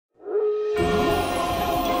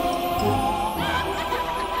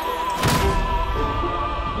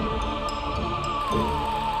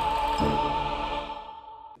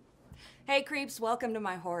Hey creeps, welcome to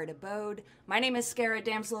my horrid abode. My name is Scarah,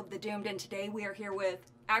 Damsel of the Doomed, and today we are here with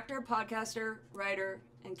actor, podcaster, writer,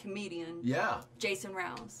 and comedian, Jason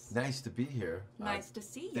Rouse. Nice to be here. Nice to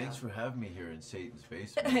see you. Thanks for having me here in Satan's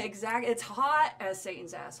basement. Exactly. It's hot as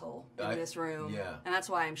Satan's asshole in this room. Yeah. And that's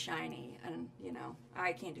why I'm shiny, and, you know,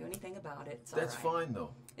 I can't do anything about it. It's That's all right. fine, though.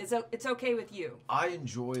 It's okay with you. I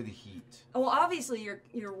enjoy the heat. Well, obviously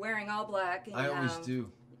you're wearing all black. And I always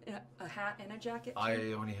do. A hat and a jacket?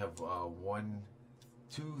 I only have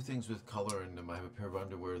two things with color in them. I have a pair of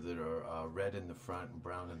underwear that are red in the front and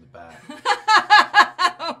brown in the back.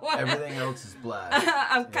 Everything else is black.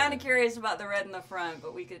 I'm kind of curious about the red in the front,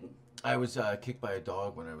 but we could... I was kicked by a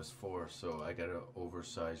dog when I was 4, so I got an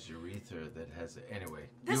oversized urethra that has... Anyway.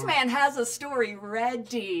 This man has a story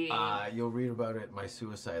ready. You'll read about it in my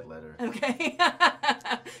suicide letter. Okay.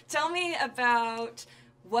 Tell me about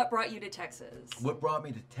what brought you to Texas. What brought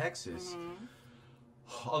me to Texas?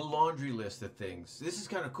 A laundry list of things. This is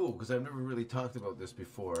kind of cool because I've never really talked about this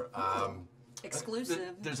before.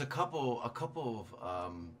 Exclusive. There's a couple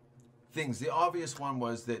of things. The obvious one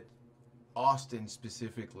was that Austin,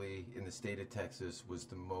 specifically in the state of Texas, was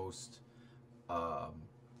the most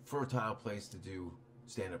fertile place to do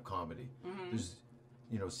stand-up comedy. There's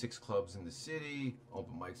 6 clubs in the city,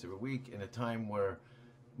 open mics every week, in a time where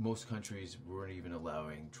most countries weren't even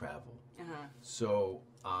allowing travel. So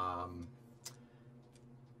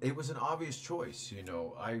it was an obvious choice.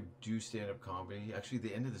 I do stand-up comedy. Actually,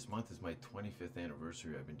 the end of this month is my 25th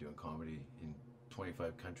anniversary. I've been doing comedy in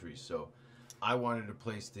 25 countries. So I wanted a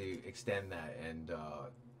place to extend that, and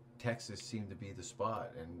Texas seemed to be the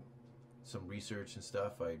spot. And some research and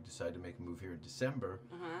stuff, I decided to make a move here in December.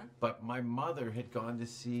 But my mother had gone to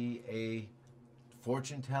see a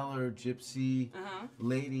fortune teller, gypsy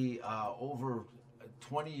lady over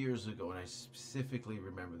 20 years ago, and I specifically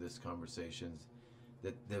remember this conversation,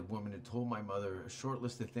 that the woman had told my mother a short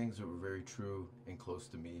list of things that were very true and close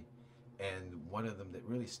to me, and one of them that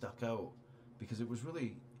really stuck out, because it was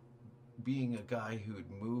really being a guy who had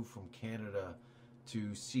moved from Canada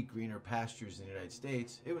to seek greener pastures in the United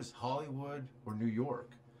States. It was Hollywood or New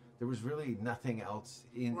York. There was really nothing else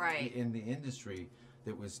in the industry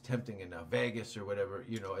that was tempting enough. Vegas or whatever,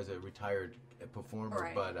 as a retired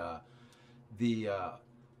performer. But the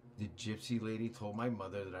gypsy lady told my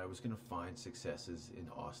mother that I was going to find successes in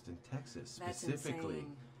Austin, Texas, specifically.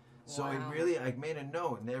 So I made a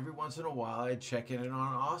note, and every once in a while I'd check in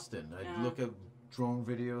on Austin. I'd look at drone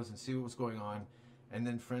videos and see what was going on. And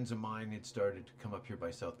then friends of mine had started to come up here by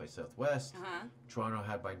South by Southwest. Toronto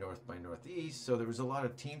had by North by Northeast. So there was a lot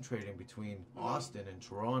of team trading between Austin and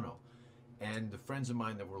Toronto. And the friends of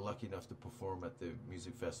mine that were lucky enough to perform at the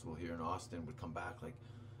music festival here in Austin would come back like,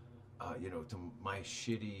 to my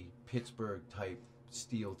shitty Pittsburgh-type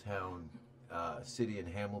steel town city in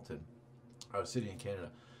Canada,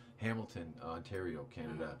 Hamilton, Ontario,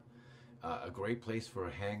 Canada. A great place for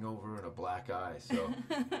a hangover and a black eye. So,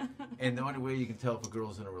 and the only way you can tell if a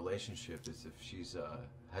girl's in a relationship is if she's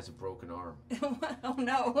has a broken arm. Oh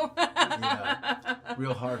no!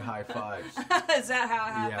 Real hard high fives. Is that how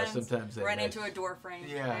it happens? Yeah, sometimes they run into a door frame.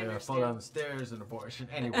 Yeah, fall down the stairs and abortion.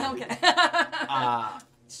 Anyway. Okay.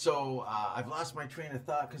 So I've lost my train of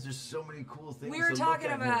thought because there's so many cool things. We were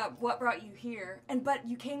talking about what brought you here, but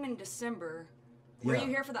you came in December. Were you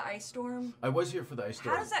here for the ice storm? I was here for the ice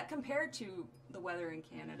storm. How does that compare to the weather in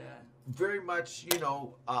Canada? Very much,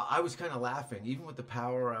 I was kind of laughing, even with the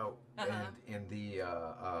power out and the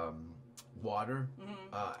water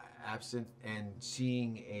absent, and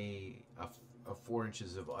seeing a 4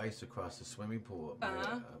 inches of ice across the swimming pool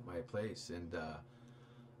at my place. And,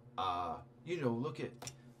 look at,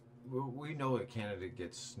 we know that Canada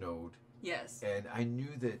gets snowed. Yes. And I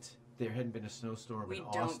knew that there hadn't been a snowstorm in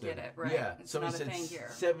Austin. We don't get it, right? Yeah, it's somebody not a said thing here.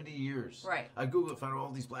 70 years. Right. I Googled it, found all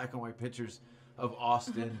these black and white pictures of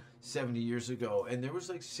Austin 70 years ago, and there was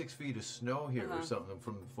like 6 feet of snow here or something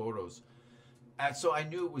from the photos. And so I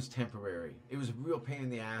knew it was temporary. It was a real pain in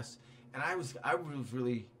the ass, and I was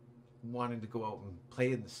really wanting to go out and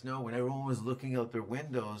play in the snow when everyone was looking out their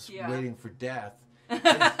windows waiting for death.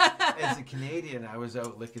 As a Canadian, I was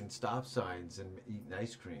out licking stop signs and eating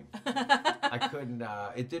ice cream. I couldn't,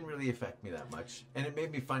 it didn't really affect me that much. And it made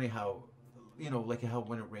me funny how, like how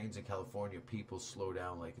when it rains in California, people slow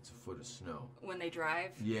down like it's a foot of snow. When they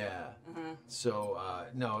drive? Yeah. So,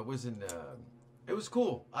 no, it wasn't, it was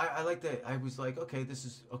cool. I liked that. I was like, okay,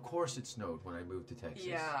 of course it snowed when I moved to Texas.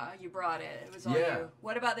 Yeah, you brought it. It was all you.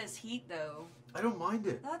 What about this heat, though? I don't mind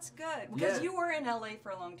it. That's good. Because you were in LA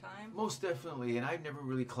for a long time. Most definitely. And I've never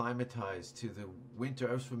really climatized to the winter.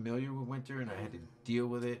 I was familiar with winter, and I had to deal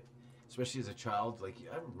with it, especially as a child. Like,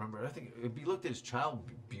 I remember, I think it'd be looked at as child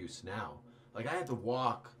abuse now. Like, I had to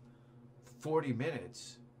walk 40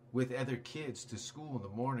 minutes with other kids to school in the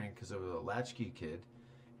morning because I was a latchkey kid.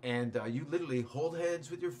 And you literally hold hands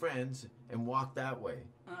with your friends and walk that way.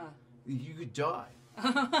 You could die.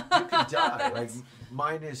 You could die. Like,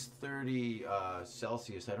 minus 30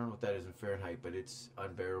 Celsius. I don't know what that is in Fahrenheit, but it's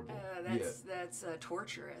unbearable. That's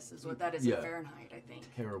torturous is what that is in Fahrenheit, I think.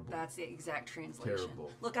 Terrible. That's the exact translation.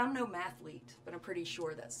 Terrible. Look, I'm no mathlete, but I'm pretty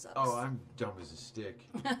sure that sucks. Oh, I'm dumb as a stick.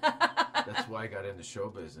 That's why I got into show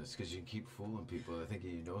business, because you can keep fooling people into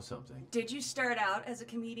thinking you know something. Did you start out as a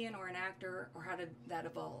comedian or an actor, or how did that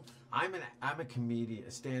evolve? I'm a comedian,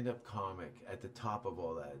 a stand-up comic at the top of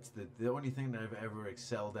all that. It's the only thing that I've ever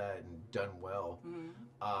excelled at and done well.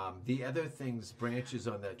 The other things, branches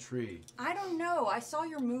on that tree. I don't know. I saw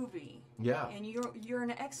your movie. Yeah. And you're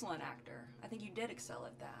an excellent actor. I think you did excel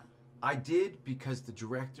at that. I did, because the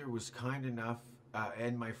director was kind enough,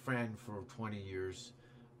 and my friend for 20 years,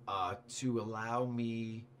 to allow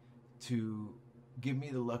me to give me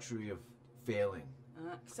the luxury of failing.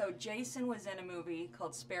 So Jason was in a movie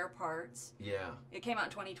called Spare Parts. Yeah. It came out in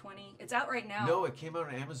 2020. It's out right now. No, it came out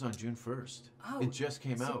on Amazon June 1st. Oh. It just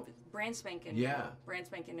came out. Brand spanking new. Yeah. Brand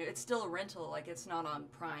spanking new. It's still a rental. Like, it's not on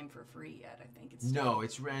Prime for free yet, I think. It's no,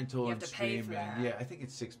 it's rental and streaming. Pay for that. Yeah, I think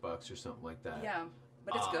it's $6 or something like that. Yeah,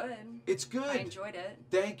 but it's good. It's good. I enjoyed it.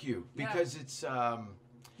 Thank you. Because it's...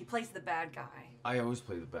 He plays the bad guy. I always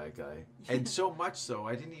play the bad guy. And so much so,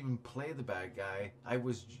 I didn't even play the bad guy. I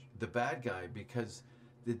was the bad guy because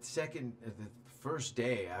the first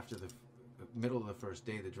day, after the middle of the first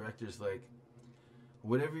day, the director's like,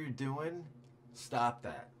 whatever you're doing, stop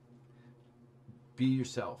that. Be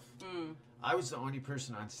yourself. I was the only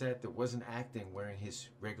person on set that wasn't acting wearing his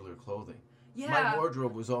regular clothing. Yeah. My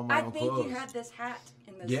wardrobe was all my own clothes. I think you had this hat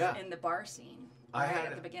in the bar scene. I had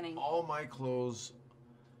at the beginning. All my clothes,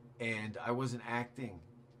 and I wasn't acting.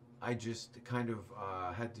 I just kind of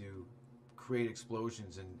had to create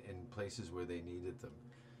explosions in places where they needed them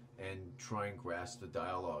and try and grasp the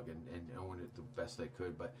dialogue and own it the best I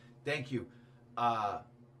could. But thank you.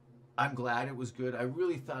 I'm glad it was good. I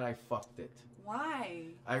really thought I fucked it. Why?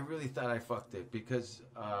 I really thought I fucked it because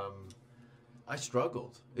I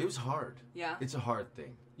struggled. It was hard. Yeah. It's a hard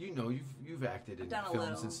thing. You know, you've acted in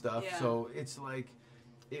films and stuff, so it's like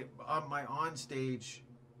on my onstage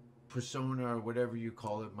persona or whatever you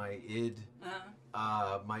call it, my id,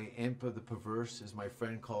 my imp of the perverse, as my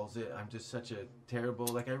friend calls it. I'm just such a terrible.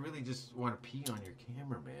 Like, I really just want to pee on your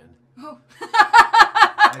camera, man. Oh.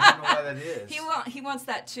 I don't know why that is. He wants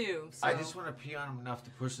that too. So. I just want to pee on him enough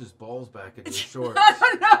to push his balls back into his shorts.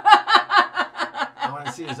 I want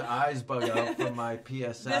to see his eyes bug out from my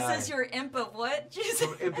PSI. This is your imp of what?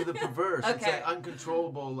 So imp of the perverse. Okay. It's like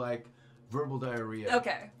uncontrollable, like verbal diarrhea.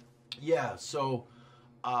 Okay. Yeah. So,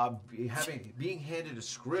 being handed a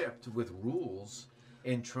script with rules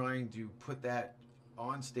and trying to put that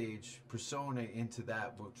onstage persona into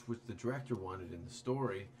that, which the director wanted in the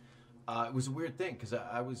story. It was a weird thing because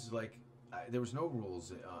I was like, there was no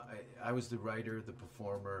rules. I was the writer, the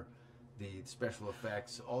performer, the special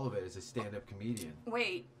effects, all of it as a stand-up comedian.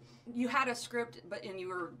 Wait, you had a script, and you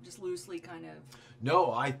were just loosely kind of...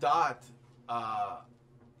 No, I thought I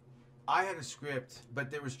had a script,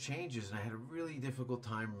 but there was changes, and I had a really difficult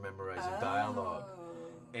time memorizing dialogue.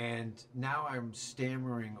 And now I'm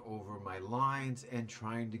stammering over my lines and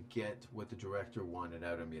trying to get what the director wanted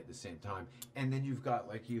out of me at the same time. And then you've got,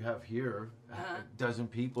 like you have here, a dozen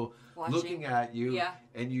people looking at you,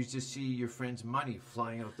 and you just see your friend's money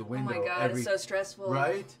flying out the window. Oh my God, it's so stressful.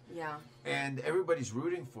 Right? Yeah. And everybody's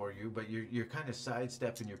rooting for you, but you're kind of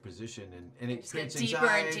sidestepping your position, and it creates deeper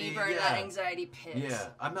anxiety. and deeper in that anxiety pit.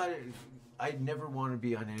 Yeah. I never want to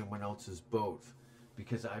be on anyone else's boat.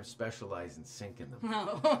 Because I've specialized in sinking them.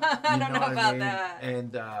 No, I don't know about that.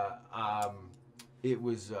 And it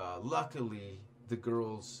was luckily the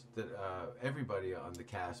girls that everybody on the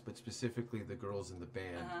cast, but specifically the girls in the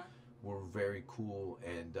band, were very cool.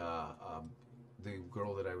 And the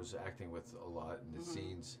girl that I was acting with a lot in the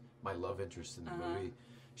scenes, my love interest in the movie,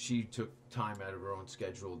 she took time out of her own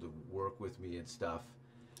schedule to work with me and stuff.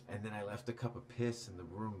 And then I left a cup of piss in the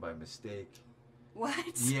room by mistake.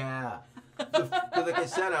 What? Yeah. Like I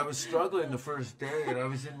said, I was struggling the first day, and I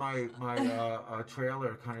was in my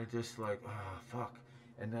trailer kind of just like, fuck.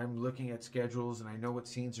 And I'm looking at schedules, and I know what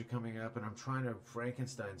scenes are coming up, and I'm trying to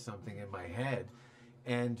Frankenstein something in my head.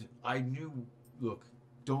 And I knew, look,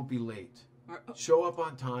 don't be late. Show up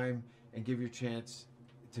on time and give your chance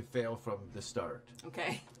to fail from the start.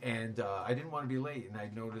 Okay. And I didn't want to be late, and I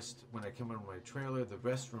noticed when I came out of my trailer, the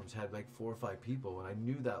restrooms had like 4 or 5 people, and I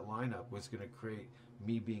knew that lineup was going to create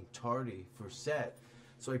me being tardy for set.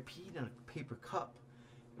 So I peed in a paper cup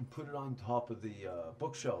and put it on top of the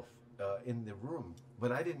bookshelf in the room.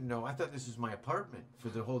 But I didn't know. I thought this was my apartment for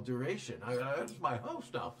the whole duration. It's my house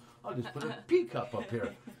now. I'll just put a pee cup up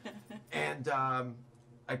here. And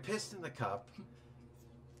I pissed in the cup,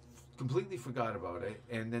 completely forgot about it,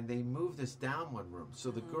 and then they moved us down one room. So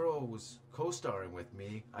the girl was co-starring with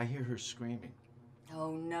me. I hear her screaming.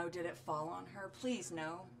 Oh no, did it fall on her? Please,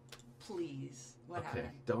 no. Please. What happened?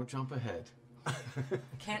 Don't jump ahead.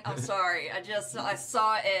 I'm sorry. I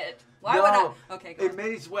saw it. Why would I? Okay, go on. It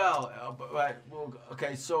may as well.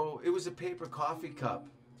 Okay, so it was a paper coffee cup,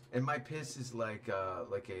 and my piss is like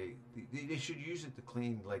they should use it to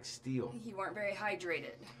clean like steel. You weren't very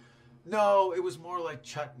hydrated. No, it was more like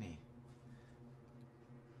chutney.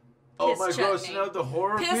 Oh my gosh, now the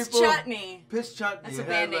horror piss people. Chutney. Piss chutney. That's a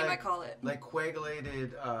band name, I call it. Like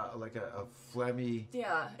coagulated, like a phlegmy.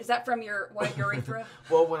 Yeah. Is that from your white urethra?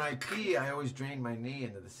 Well, when I pee, I always drain my knee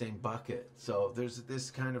into the same bucket. So there's this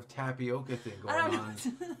kind of tapioca thing going on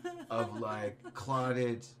of like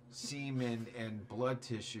clotted semen and blood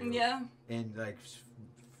tissue. Yeah. And like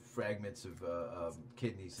fragments of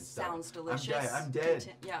kidneys and stuff. Sounds delicious. I'm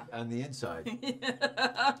dead on the inside.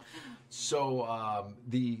 So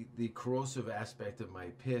the corrosive aspect of my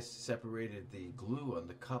piss separated the glue on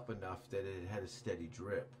the cup enough that it had a steady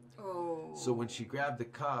drip. Oh. So when she grabbed the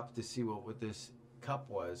cup to see what this cup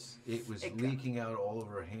was, it was leaking out all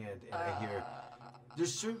over her hand. And I hear,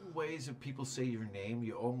 there's certain ways that people say your name,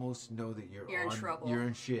 you almost know that you're in trouble. You're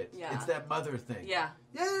in shit. Yeah. It's that mother thing. Yeah.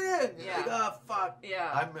 Yeah. Like, oh, fuck. Yeah.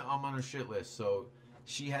 I'm on a shit list. So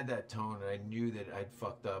she had that tone, and I knew that I'd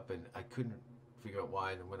fucked up, and I couldn't figure out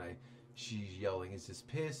why. And when she's yelling, is this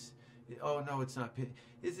piss? Oh, no, it's not piss.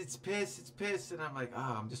 It's piss, it's piss. And I'm like,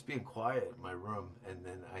 I'm just being quiet in my room. And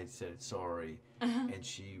then I said, sorry. And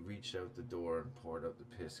she reached out the door and poured out the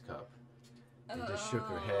piss cup. And just shook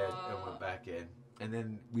her head and went back in. And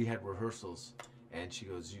then we had rehearsals. And she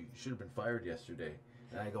goes, you should have been fired yesterday.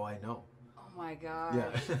 And I go, I know. Oh my God.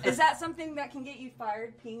 Yeah. Is that something that can get you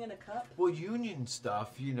fired, peeing in a cup? Well, union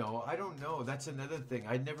stuff, I don't know. That's another thing.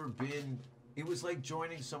 I'd never been... It was like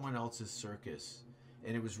joining someone else's circus.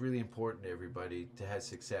 And it was really important to everybody to have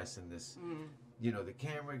success in this. The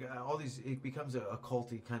camera, all these, it becomes a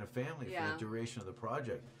culty kind of family for the duration of the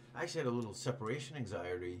project. I actually had a little separation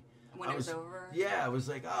anxiety. When it was over? Yeah, I was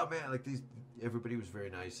like, oh man, like everybody was very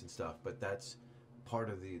nice and stuff. But that's part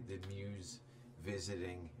of the muse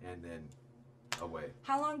visiting and then away.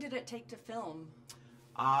 How long did it take to film?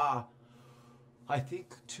 I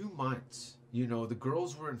think 2 months. The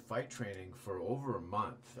girls were in fight training for over a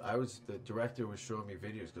month. The director was showing me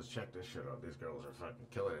videos, goes, check this shit out. These girls are fucking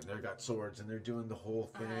killing it. And they got swords and they're doing the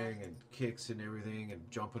whole thing and kicks and everything and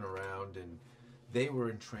jumping around. And they were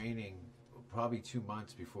in training probably 2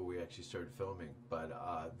 months before we actually started filming. But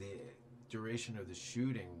the duration of the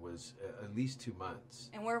shooting was at least 2 months.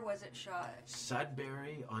 And where was it shot?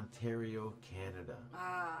 Sudbury, Ontario, Canada.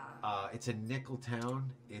 It's a nickel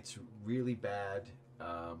town. It's really bad.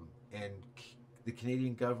 And the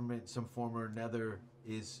Canadian government, in some form or another,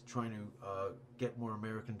 is trying to get more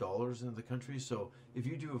American dollars into the country. So if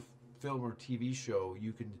you do a film or TV show,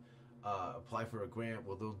 you can apply for a grant.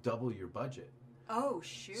 Well, they'll double your budget. Oh,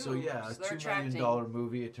 shoot. So yeah, a $2 million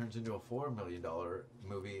movie, it turns into a $4 million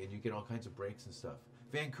movie, and you get all kinds of breaks and stuff.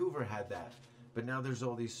 Vancouver had that. But now there's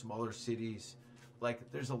all these smaller cities. Like,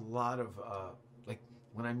 there's a lot of, like,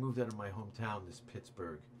 when I moved out of my hometown, this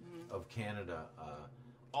Pittsburgh of Canada,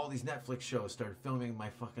 all these Netflix shows started filming in my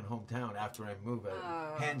fucking hometown after I moved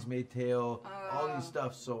out. Handmaid's Tale, all these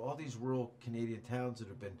stuff. So all these rural Canadian towns that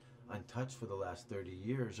have been untouched for the last 30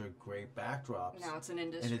 years are great backdrops. Now it's an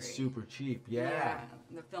industry. And it's super cheap. Yeah.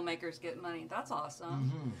 The filmmakers get money. That's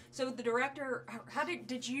awesome. So the director,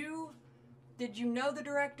 did you know the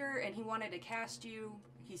director and he wanted to cast you?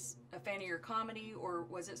 He's a fan of your comedy, or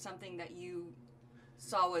was it something that you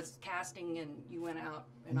saw was casting and you went out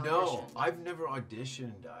and auditioned? No, I've never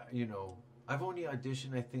auditioned. I've only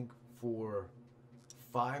auditioned, I think, for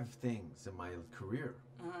 5 things in my career.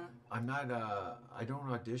 I'm not. I don't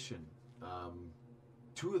audition.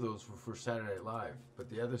 2 of those were for Saturday Night Live, but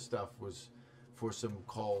the other stuff was for some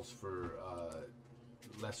calls for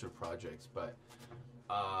lesser projects. But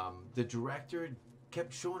the director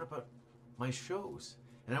kept showing up at my shows.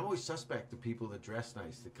 And I'm always suspect of people that dress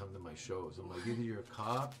nice that come to my shows. I'm like, either you're a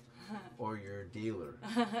cop or you're a dealer.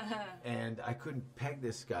 And I couldn't peg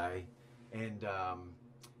this guy. And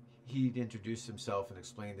he'd introduced himself and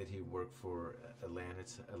explained that he worked for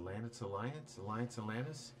Alliance,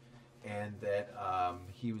 and that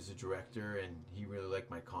he was a director and he really liked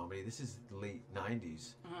my comedy. This is the late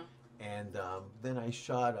 90s. And then I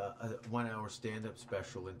shot a 1-hour stand-up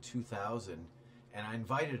special in 2000. and I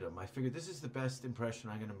invited him. I figured this is the best impression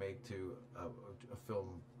I'm going to make to a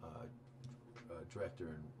film director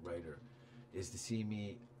and writer, is to see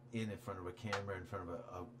me in front of a camera, in front of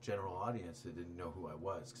a general audience that didn't know who I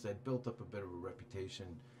was, because I'd built up a bit of a reputation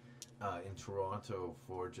in Toronto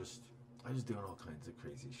for I was doing all kinds of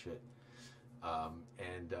crazy shit,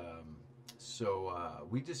 so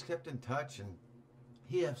we just kept in touch, and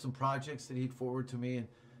he had some projects that he'd forward to me, and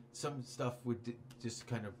some stuff would just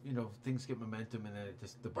kind of, things get momentum, and then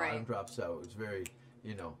the bottom drops out. It was very,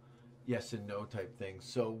 yes and no type thing.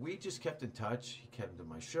 So we just kept in touch. He came to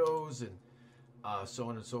my shows, and so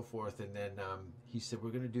on and so forth. And then he said, we're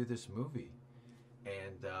going to do this movie.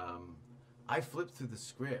 And I flipped through the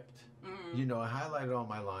script. I highlighted all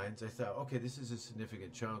my lines. I thought, okay, this is a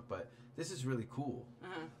significant chunk, but this is really cool.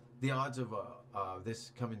 The odds of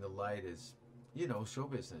this coming to light is, show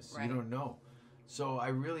business. Right. You don't know. So I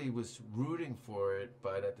really was rooting for it,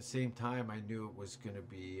 but at the same time, I knew it was going to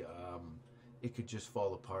be, it could just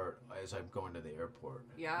fall apart as I'm going to the airport.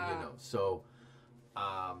 Yeah. So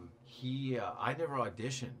I never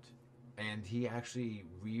auditioned, and he actually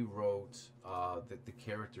rewrote the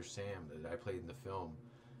character Sam that I played in the film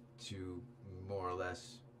to more or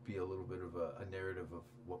less be a little bit of a narrative of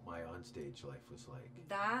what my onstage life was like.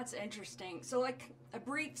 That's interesting. So, like, a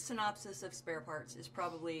brief synopsis of Spare Parts is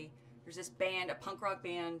probably, there's this band, a punk rock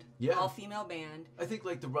band, all-female band. I think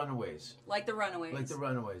like the Runaways. Like the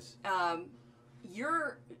Runaways. I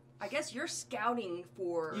guess you're scouting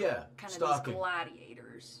for kind of these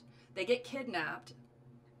gladiators. They get kidnapped.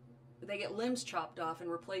 They get limbs chopped off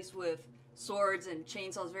and replaced with swords and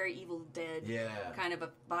chainsaws, very Evil Dead kind of a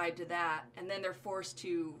vibe to that. And then they're forced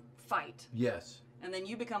to fight. Yes. And then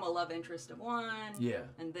you become a love interest of one. Yeah.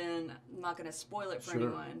 And then, I'm not going to spoil it for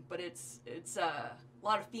anyone, but it's a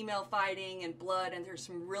lot of female fighting and blood, and there's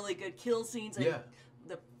some really good kill scenes. And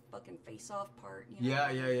the fucking face-off part. Yeah.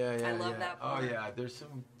 I love that part. Oh, yeah. There's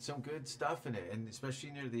some good stuff in it, and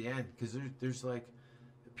especially near the end, because there's like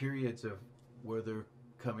periods of where they're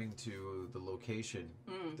coming to the location,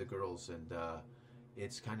 the girls, and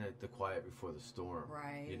it's kind of the quiet before the storm.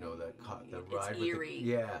 Right. That ride. It's eerie.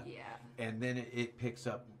 Yeah. And then it picks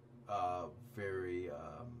up very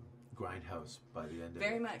grindhouse by the end of it.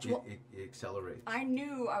 Very much. It accelerates. I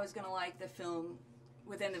knew I was going to like the film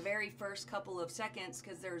within the very first couple of seconds,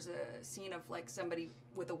 because there's a scene of like somebody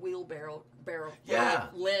with a wheelbarrow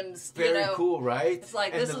limbs. Very cool, right? It's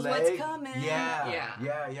like, and this is what's coming.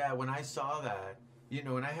 Yeah. When I saw that,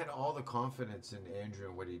 and I had all the confidence in Andrew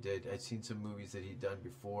and what he did. I'd seen some movies that he'd done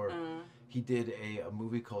before. He did a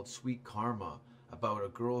movie called Sweet Karma about a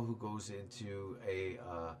girl who goes into a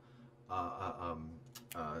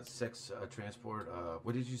sex transport.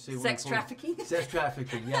 What did you say? Sex trafficking? Sex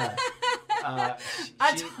trafficking, yeah.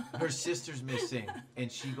 Her sister's missing, and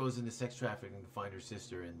she goes into sex trafficking to find her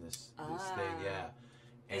sister in this thing,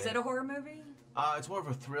 And is it a horror movie? It's more of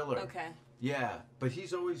a thriller. Okay. Yeah, but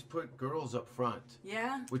he's always put girls up front.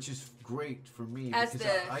 Yeah. Which is great for me. As the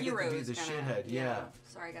hero. I get to be the shithead, yeah.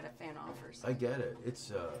 Sorry, I got a fan off or something. I get it.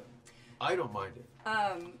 It's, I don't mind it.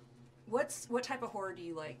 What type of horror do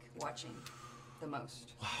you like watching the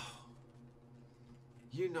most? Wow.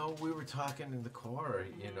 We were talking in the car,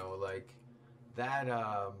 like that,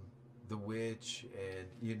 The Witch, and,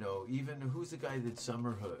 even, who's the guy that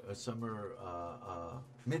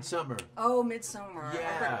Midsummer. Oh, Midsummer.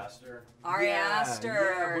 Yeah. Ari Aster.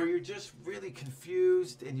 Yeah, where you're just really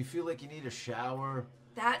confused and you feel like you need a shower.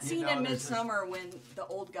 That scene in Midsummer when the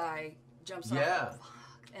old guy jumps off.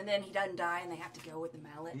 And then he doesn't die and they have to go with the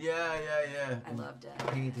mallet. Yeah. I loved it.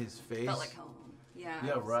 Paint his face. Felt like home.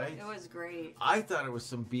 Yeah. Right? It was great. I thought it was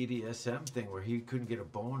some BDSM thing where he couldn't get a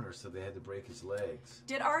boner, so they had to break his legs.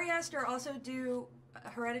 Did Ari Aster also do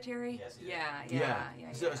Hereditary? Yes, he did. Yeah.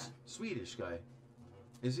 He's a Swedish guy.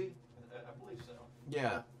 Is he? I believe so.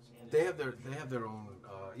 Yeah. They have their own,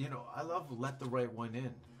 I love Let the Right One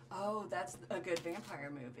In. Oh, that's a good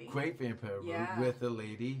vampire movie. Great vampire movie with a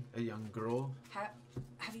lady, a young girl.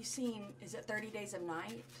 Have you seen, is it 30 Days of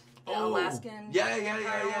Night? The Oh, Alaskan.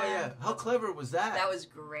 Yeah. How clever was that? That was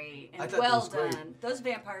great. And well done. Great. Those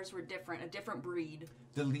vampires were different, a different breed.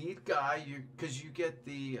 The lead guy, because you get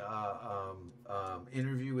the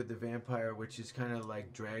interview with the vampire, which is kind of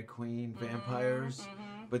like drag queen vampires.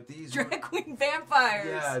 But these drag queen vampires.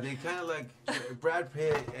 Yeah, they kind of like Brad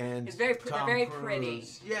Pitt and Tom they're very Cruise. pretty.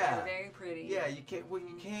 Yeah, they're very pretty. Yeah, you can't. Well,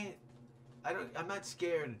 you can't. I'm not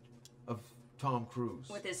scared of Tom Cruise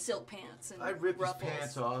with his silk pants and I'd rip ruffles. his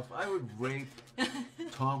pants off. I would rape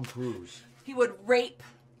Tom Cruise. He would rape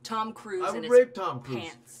Tom Cruise I in would his rape Tom Cruise.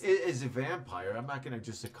 pants. As a vampire, I'm not going to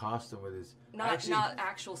just accost him with his... Not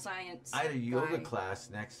actual science. I had a yoga guy. class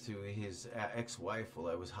next to his ex-wife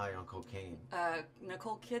while I was high on cocaine.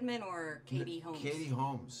 Nicole Kidman or Katie Holmes? Katie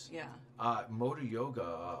Holmes. Yeah. Motor yoga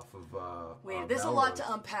off of... Wait, there's a lot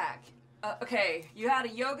to unpack. Okay, you had a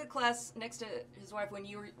yoga class next to his wife when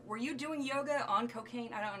you were you doing yoga on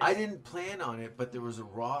cocaine? I don't understand. I didn't plan on it, but there was a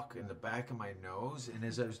rock in the back of my nose, and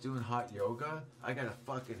as I was doing hot yoga, I got a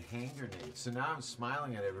fucking hand grenade. So now I'm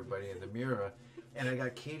smiling at everybody in the mirror, and I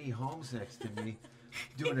got Katie Holmes next to me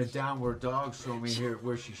doing a downward dog, showing me here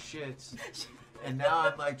where she shits. And now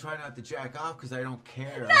I'm like trying not to jack off because I don't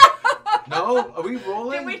care. No? Are we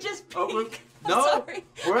rolling? Can we just peek? No, sorry.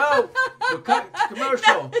 We're out. We're cut.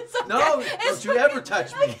 Commercial. No, No, don't you ever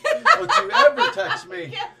touch me. Don't you ever touch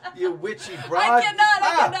me, you witchy broad. I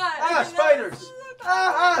cannot. Spiders.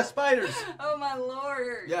 Spiders. Oh, my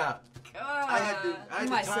Lord. Yeah. I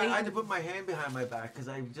Satan. had to put my hand behind my back because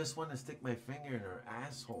I just want to stick my finger in her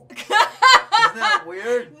asshole. Isn't that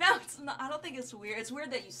weird? No, it's not. I don't think it's weird. It's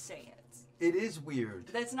weird that you say it. It is weird.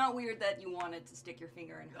 That's not weird that you wanted to stick your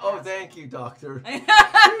finger in her Oh, asshole. thank you, doctor.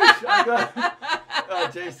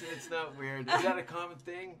 Jason, it's not weird. Is that a common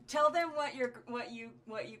thing? Tell them what you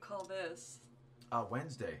call this.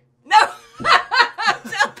 Wednesday. No.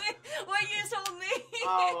 Tell me what you told me.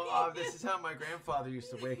 This is how my grandfather used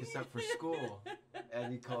to wake us up for school,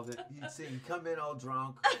 and he called it. He'd come in all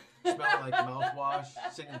drunk, smelling like mouthwash,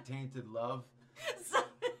 singing "Tainted Love."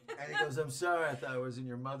 And he goes, "I'm sorry, I thought I was in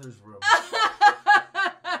your mother's room."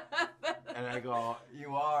 And I go,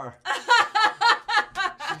 "You are.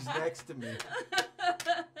 She's next to me.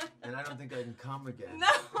 And I don't think I can come again." No.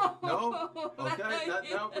 No? Okay.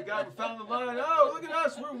 No, we found the line. Oh, look at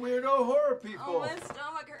us. We're weirdo horror people. Oh, my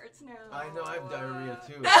stomach hurts now. I know. I have diarrhea,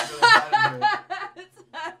 too. It's really bad in here.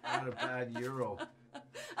 I had a bad euro.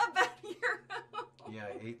 A bad euro? Yeah,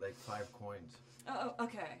 I ate like 5 coins. Oh,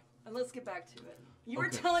 okay. Let's get back to it. You were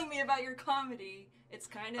telling me about your comedy. It's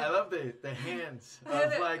kind of... I love the hands.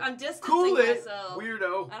 Of like, I'm distancing cool it, myself.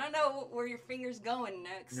 Weirdo. I don't know where your finger's going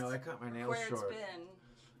next. No, I cut my nails short. Where it's been.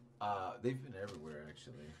 They've been everywhere,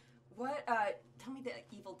 actually. What? Tell me the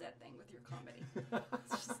Evil Dead thing with your comedy.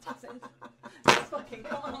 Just fucking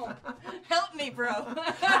come on. Help me, bro.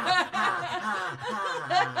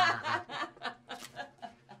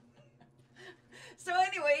 So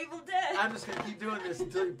anyway, Evil Dead. I'm just gonna keep doing this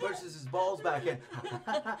until he pushes his balls back in.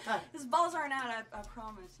 His balls aren't out. I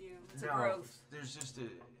promise you. It's a growth. There's just a.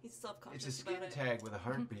 He's self-conscious. It's a skin tag with a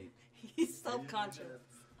heartbeat. He's self-conscious.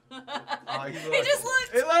 He just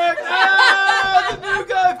looked. He looked. Ah! The new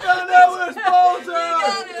guy found out where his balls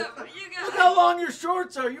are. You got him. Look how long your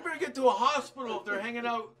shorts are. You better get to a hospital if they're hanging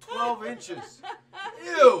out 12 inches.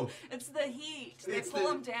 Ew. It's the heat. They pull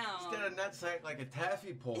them down. He's got a nutsack like a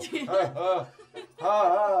taffy pole. No.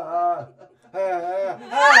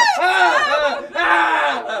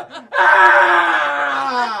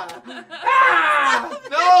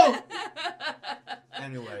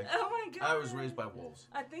 Anyway. Oh my God. I was raised by wolves.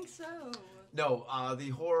 I think so. No, the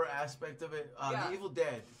horror aspect of it, the Evil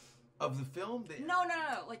Dead, of the film. No,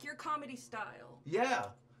 like your comedy style. Yeah,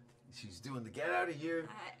 she's doing the get out of here,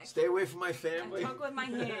 stay away from my family. I talk with my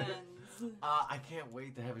hands. I can't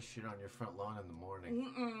wait to have a shit on your front lawn in the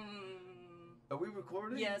morning. Are we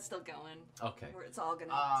recording? Yeah, it's still going. Okay. It's all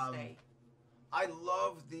gonna stay. I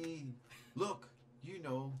love the look. You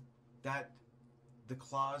know that. The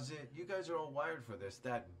closet. You guys are all wired for this.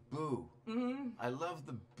 That boo. Mm-hmm. I love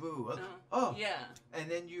the boo. Oh. Yeah. And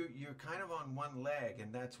then you're kind of on one leg,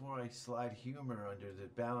 and that's where I slide humor under to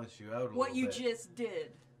balance you out a little bit. What you just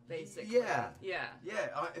did, basically. Yeah. Yeah.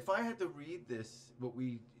 Yeah. If I had to read this, what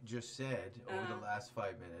we just said over the last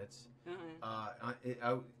 5 minutes,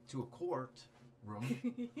 out to a court room,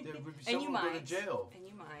 there would be someone go to jail. And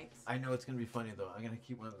you might. I know it's gonna be funny though. I'm gonna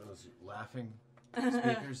keep one of those laughing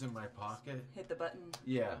speakers in my pocket. Hit the button.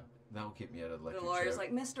 Yeah, that'll keep me out of the electric The lawyer's chair.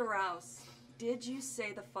 like, Mr. Rouse, did you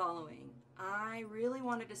say the following? I really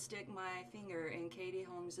wanted to stick my finger in Katie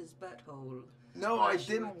Holmes's butthole. No, I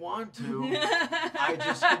didn't want to.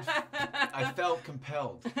 I felt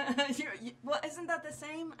compelled. Well, isn't that the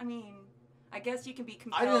same? I mean, I guess you can be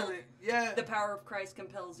compelled. Yeah. The power of Christ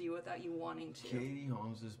compels you without you wanting to. Katie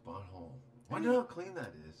Holmes's butthole. Wonder how clean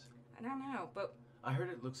that is. I don't know, but I heard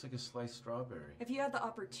it looks like a sliced strawberry. if you had the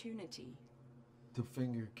opportunity to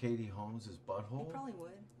finger Katie Holmes's butthole, you probably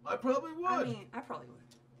would. I probably would. I mean, I probably would.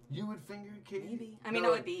 You would finger Katie? Maybe. I mean,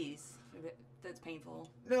 no, with these. That's painful.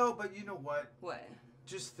 No, but you know what? What?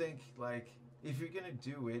 Just think, like, if you're gonna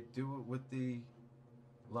do it with the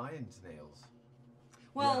lion's nails.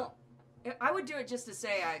 Well, I would do it just to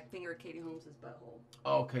say I fingered Katie Holmes's butthole.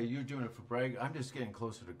 Oh, okay, you're doing it for brag. I'm just getting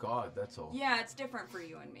closer to God. That's all. Yeah, it's different for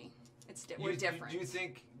you and me. We're different. Do you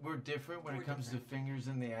think we're different when We're it comes different. to fingers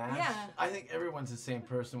in the ass? Yeah. I think everyone's the same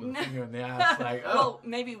person with a finger in the ass. Like, oh. Well,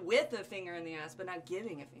 maybe with a finger in the ass, but not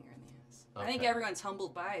giving a finger in the ass. Okay. I think everyone's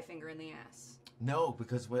humbled by a finger in the ass. No,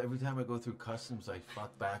 because every time I go through customs, I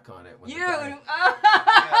fuck back on it. When You! the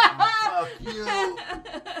guy, fuck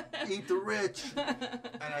you! Eat the rich!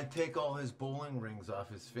 And I take all his bowling rings off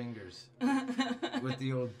his fingers with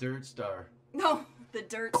the old dirt star. No, the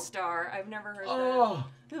dirt star. I've never heard Oh!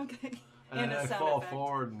 that. Okay. And then a I sound fall effect.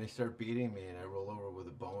 forward and they start beating me and I roll over with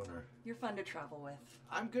a boner. You're fun to travel with.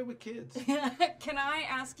 I'm good with kids. Can I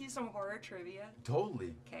ask you some horror trivia?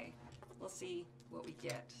 Totally. Okay. We'll see what we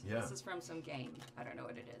get. Yeah. This is from some game. I don't know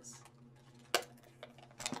what it is.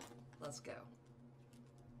 Let's go.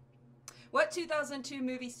 What 2002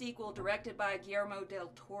 movie sequel directed by Guillermo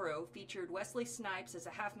del Toro featured Wesley Snipes as a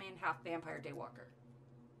half-man, half-vampire daywalker?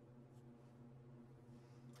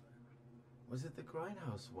 Was it the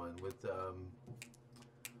Grindhouse one with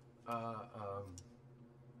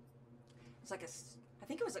It's like I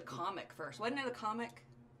think it was a comic first. Wasn't it a comic?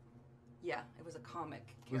 Yeah, it was a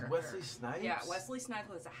comic with character. Wesley Snipes? Yeah, Wesley Snipes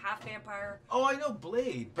was a half-vampire. Oh, I know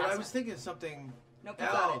Blade, but That's I was thinking of something Nope, you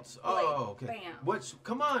got it. else. Blade. Oh, okay. Bam.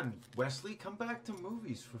 Come on, Wesley, come back to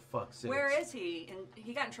movies for fuck's sake. Where is he? And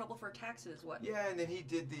he got in trouble for taxes. What? Yeah, and then he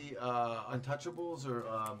did the Untouchables or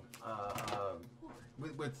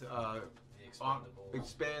with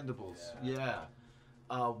Expandables. Yeah.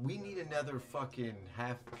 We need another fucking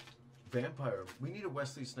half vampire. We need a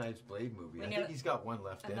Wesley Snipes Blade movie. I think he's got one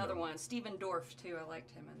left in him. Another one. Stephen Dorff too. I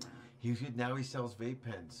liked him in that. Now he sells vape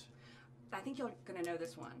pens. I think you're gonna know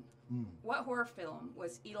this one. Mm. What horror film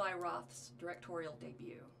was Eli Roth's directorial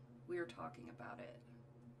debut? We were talking about it.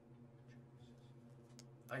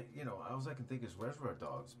 All I can think is Reservoir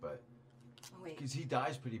Dogs, but Oh wait. because he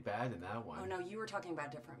dies pretty bad in that one. Oh no, you were talking about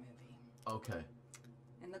a different movie. Okay.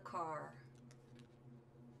 In the car.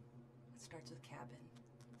 It starts with cabin.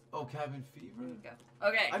 Oh, Cabin Fever? There you go.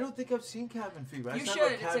 Okay. I don't think I've seen Cabin Fever. You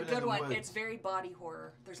should. It's a good one. It's very body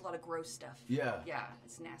horror. There's a lot of gross stuff. Yeah. Yeah,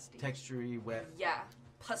 it's nasty. Texturey, wet. Yeah.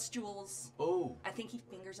 Pustules. Oh. I think he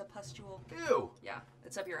fingers a pustule. Ew. Yeah,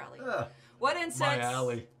 it's up your alley. Ugh. What insects? My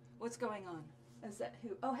alley. What's going on? Is that who?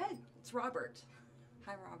 Oh, hey, it's Robert.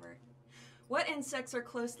 Hi, Robert. What insects are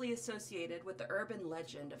closely associated with the urban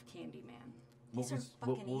legend of Candyman? These are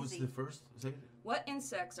fucking what was easy. the first? Say it. What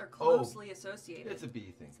insects are closely associated? It's a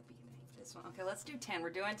bee thing. It's a bee thing. This one. Okay, let's do 10. We're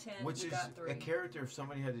doing 10. Which we is got 3. a character. If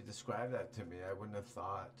somebody had to describe that to me, I wouldn't have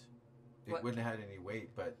thought it What? wouldn't have had any weight.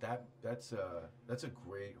 But that's a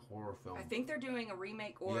great horror film. I think they're doing a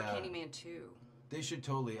remake or Yeah. Candyman 2. They should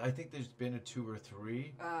totally. I think there's been a 2 or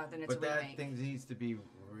 3. Then it's But a that remake. thing needs to be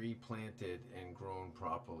replanted and grown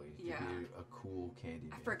properly Yeah. to be a cool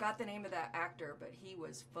Candyman. I forgot the name of that actor, but he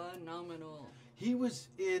was phenomenal. He was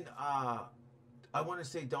in I want to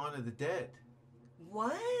say Dawn of the Dead.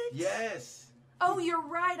 What? Yes. Oh, you're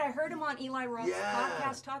right. I heard him on Eli Roth's Yeah.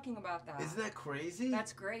 podcast talking about that. Isn't that crazy?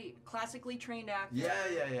 That's great. Classically trained actor.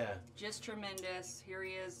 Yeah. Just tremendous. Here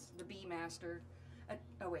he is, the bee master.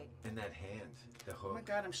 Oh, wait. And that hand, the hook. Oh, my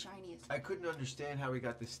God, I'm shiny as... I couldn't understand how he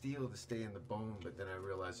got the steel to stay in the bone, but then I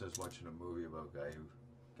realized I was watching a movie about a guy who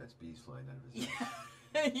gets bees flying out of his head. Yeah.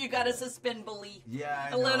 You got to suspend belief. Yeah,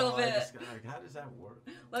 I A little know. bit. How does that work?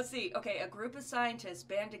 Let's see. Okay, a group of scientists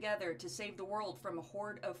band together to save the world from a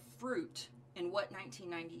horde of fruit in what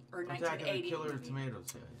 1990 or Attack of 1980 the Killer movie? Tomatoes.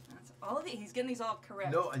 Yeah. That's all of it. He's getting these all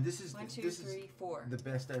correct. No, and this is 1, 2, this 3, is 4. the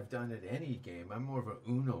best I've done at any game. I'm more of a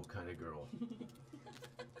Uno kind of girl.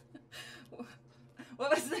 What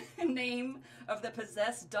was the name of the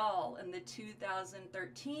possessed doll in the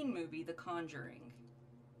 2013 movie The Conjuring?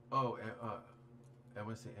 Oh, I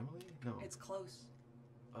want to say Emily? No. It's close.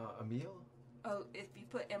 Emile? Oh, if you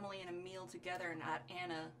put Emily and Emile together and add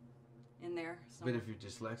Anna in there. But if you're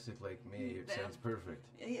dyslexic like me, it sounds perfect.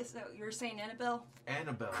 Yeah, so you're saying Annabelle?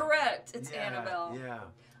 Annabelle. Correct. It's Yeah, Annabelle. Yeah.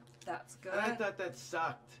 That's good. And I thought that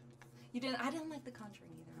sucked. I didn't like The Conjuring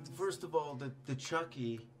either. Honestly. First of all, the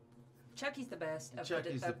Chucky. Chucky's the best of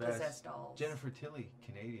Chucky's the best. possessed dolls. Jennifer Tilly,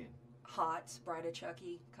 Canadian. Hot, Bride of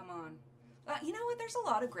Chucky. Come on. You know what? There's a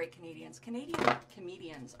lot of great Canadians. Canadian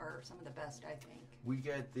comedians are some of the best, I think. We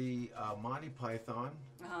get the Monty Python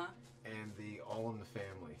Uh-huh. and the All in the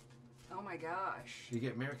Family. Oh my gosh. You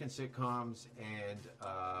get American sitcoms and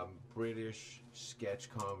British sketch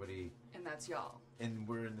comedy. And that's y'all. And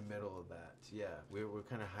we're in the middle of that. Yeah, we're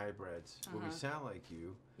kind of hybrids. Where we sound like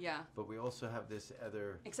you. Yeah. But we also have this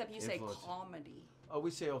other. Except you influence. say comedy. Oh,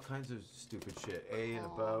 we say all kinds of stupid shit. A and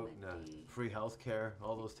about, and free healthcare,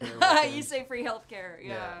 all those terrible things. You say free healthcare.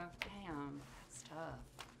 Yeah. Damn, that's tough.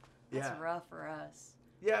 That's rough for us.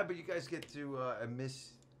 Yeah, but you guys get to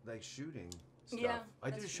miss like shooting stuff. Yeah,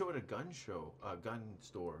 I did a show at a gun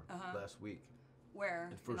store last week. Where?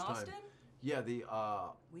 The first in Austin? time. Yeah, the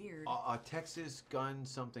weird. Texas gun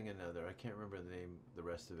something another. I can't remember the name, the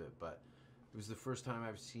rest of it, but it was the first time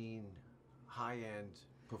I've seen high-end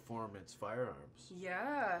performance firearms.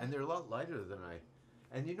 Yeah. And they're a lot lighter than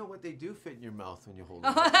and you know what? They do fit in your mouth when you hold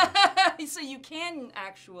them. So you can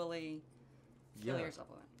actually kill yourself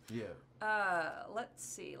with it. Yeah. Let's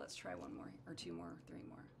see. Let's try one more, or two more, three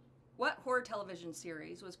more. What horror television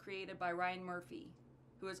series was created by Ryan Murphy,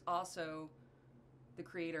 who is also the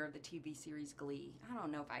creator of the TV series Glee? I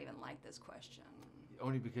don't know if I even like this question.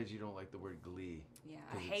 Only because you don't like the word Glee. Yeah,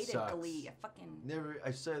 I hated Glee.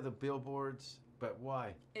 I saw the billboards. But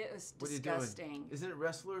why? It was what disgusting. Are you doing? Isn't it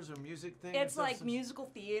wrestlers or music thing? It's like musical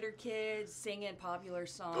theater kids singing popular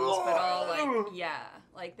songs, but all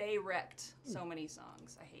like they wrecked so many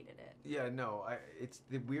songs. I hated it. Yeah, no, it's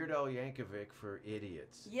the Weird Al Yankovic for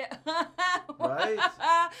idiots. Yeah, right.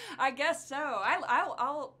 I guess so.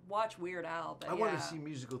 I'll watch Weird Al, but I want to see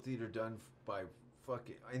musical theater done by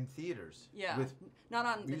fucking in theaters. Yeah, with not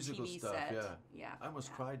on musical the TV stuff. set. Yeah, I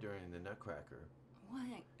almost cried during the Nutcracker.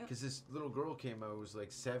 Why? Because this little girl came out, was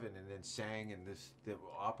like 7, and then sang in the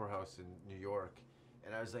opera house in New York,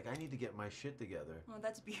 and I was like, I need to get my shit together. Oh,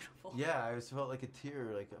 that's beautiful. Yeah, I just felt like a tear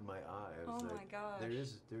like in my eye. I was my gosh. There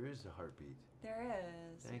is a heartbeat. There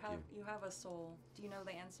is. Thank you. You have a soul. Do you know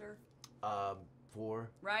the answer? For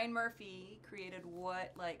Ryan Murphy created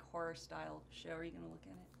what like horror style show? Are you gonna look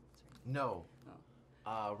at it? No.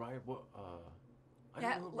 Oh. Ryan. What?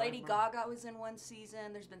 Lady Gaga was in one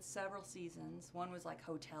season. There's been several seasons. One was like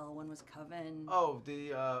Hotel. One was Coven. Oh,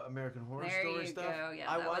 the American Horror Story stuff. Go. Yeah,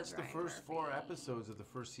 I watched the Ryan first Murphy. 4 episodes of the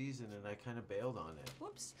first season, and I kind of bailed on it.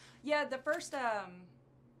 Whoops. Yeah, the first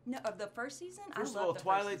of the first season. First of all,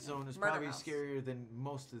 Twilight Zone is probably scarier than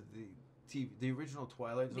most of the original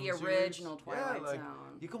Twilight Zone. The original Twilight Zone.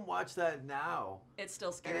 You can watch that now. It's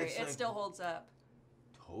still scary. It still holds up.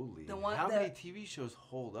 Totally. How many TV shows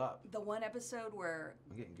hold up? The one episode where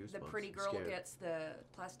I'm getting goosebumps. The pretty girl gets the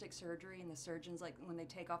plastic surgery, and the surgeons, like, when they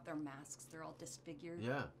take off their masks, they're all disfigured.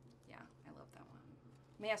 Yeah. Yeah, I love that one.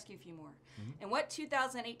 Let me ask you a few more. Mm-hmm. And what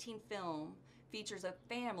 2018 film features a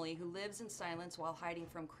family who lives in silence while hiding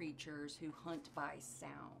from creatures who hunt by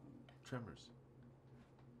sound? Tremors.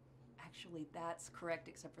 Actually, that's correct,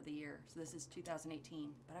 except for the year. So this is 2018.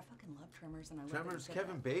 But I fucking love Tremors, and I love Tremors.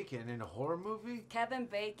 Kevin Bacon in a horror movie. Kevin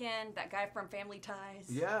Bacon, that guy from Family Ties.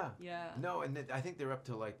 Yeah. Yeah. No, and I think they're up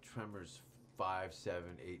to like Tremors 5, 7,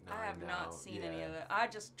 8, 9. I have not seen any of it.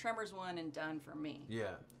 Tremors 1 and done for me.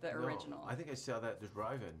 Yeah. The original. I think I saw that at the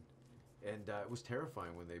drive-in. And it was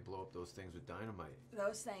terrifying when they blow up those things with dynamite.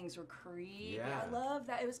 Those things were creepy. Yeah. I love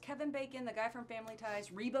that. It was Kevin Bacon, the guy from Family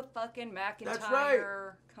Ties, Reba fucking McEntire. That's right.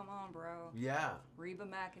 Come on, bro. Yeah. Reba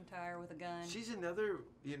McEntire with a gun. She's another,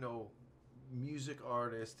 music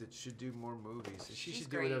artist that should do more movies. She should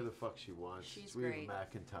great. Do whatever the fuck she wants. She's Reba great.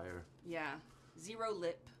 McEntire. Yeah. Zero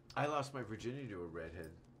lip. I lost my virginity to a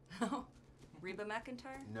redhead. Reba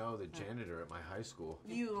McEntire? No, the janitor at my high school.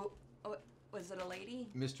 Was it a lady?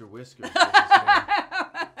 Mr. Whiskers.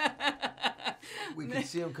 We could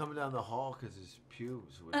see him coming down the hall because his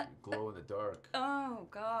pubes would glow in the dark. Oh,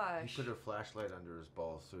 gosh. He put her flashlight under his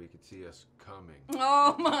balls so he could see us coming.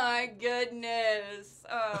 Oh, my goodness.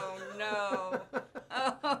 Oh, no.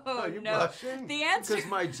 Oh, Are you no. blushing? The answer,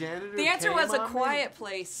 because my janitor the answer came was a on quiet me?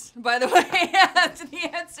 place, by the way.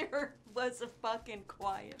 The answer was a fucking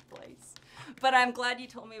quiet place. But I'm glad you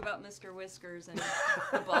told me about Mr. Whiskers and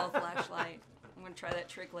the ball flashlight. I'm going to try that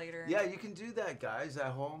trick later. Yeah, you can do that, guys,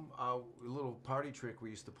 at home. A little party trick we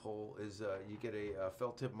used to pull is you get a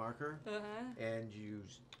felt tip marker, and you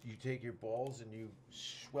take your balls and you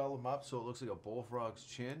swell them up so it looks like a bullfrog's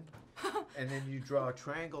chin, and then you draw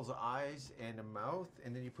triangles, eyes, and a mouth,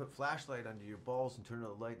 and then you put flashlight under your balls and turn on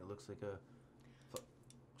the light, and it looks like a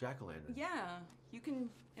jack-o'-lantern. Yeah, you can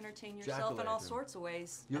entertain yourself in all sorts of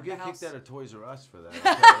ways. You'll get kicked out of Toys R Us for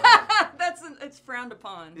that. It's frowned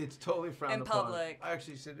upon. It's totally frowned upon. In public. I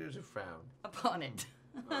actually said there's a frown. Upon it.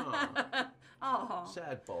 Oh.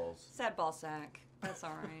 Sad balls. Sad ball sack. That's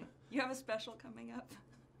all right. You have a special coming up?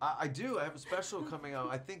 I do. I have a special coming out.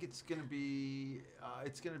 I think it's gonna be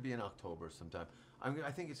in October sometime.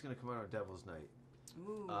 I think it's gonna come out on Devil's Night.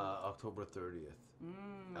 Ooh. October 30th.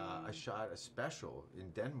 I shot a special in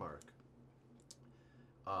Denmark.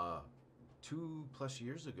 2+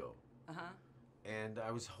 years ago. Uh-huh. And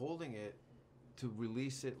I was holding it to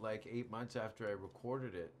release it like 8 months after I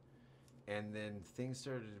recorded it. And then things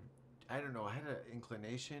started, I don't know, I had an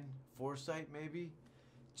inclination, foresight maybe,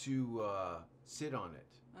 to sit on it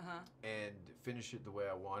and finish it the way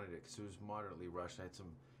I wanted it, because it was moderately rushed. I had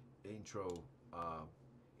some intro.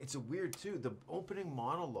 It's a weird, too. The opening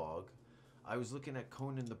monologue, I was looking at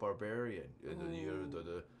Conan the Barbarian.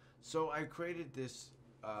 So I created this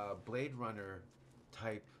Blade Runner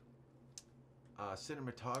type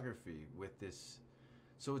cinematography with this.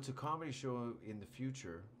 So it's a comedy show in the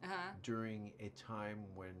future during a time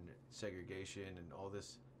when segregation and all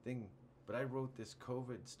this thing. But I wrote this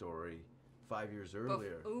COVID story 5 years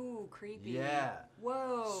earlier. Ooh, creepy. Yeah.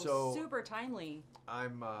 Whoa. So super timely.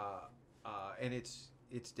 I'm and it's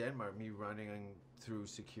Denmark, me running through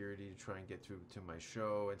security to try and get through to my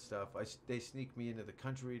show and stuff. They sneak me into the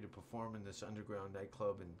country to perform in this underground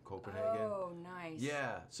nightclub in Copenhagen. Oh, nice.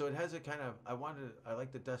 Yeah, so it has a kind of, I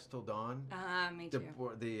like the Dusk Till Dawn. Me too.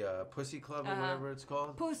 The Pussy Club or whatever it's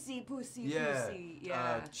called. Pussy. Yeah.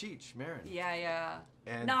 Yeah. Cheech Marin. Yeah.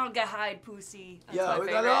 And Nalgahide pussy. That's yeah, my we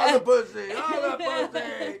favorite. got all the pussy, all the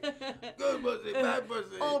pussy, good pussy, bad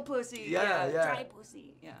pussy, old pussy, yeah. dry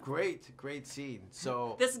pussy, yeah. Great scene.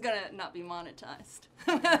 So this is gonna not be monetized.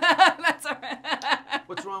 That's alright.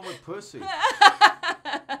 what's wrong with pussy?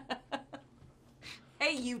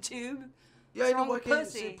 Hey, YouTube. Yeah, what's I know wrong what with can you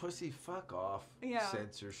pussy? say? Pussy, fuck off. Yeah.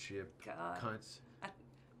 Censorship, God. cunts.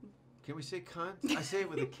 Can we say cunt? I say it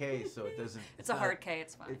with a K, so it doesn't. It's a hard K.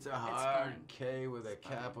 It's fine. It's a hard fine. K with a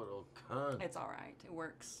capital cunt. It's all right. It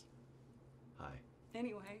works. Hi.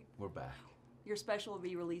 Anyway, We're back. your special will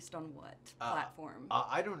be released on what platform?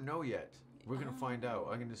 I don't know yet. We're going to find out.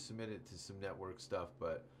 I'm going to submit it to some network stuff,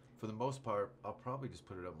 but for the most part, I'll probably just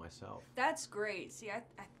put it up myself. That's great. See, I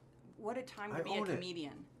what a time to I be a own it.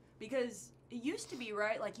 comedian. Because it used to be,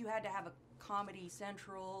 right, like you had to have a Comedy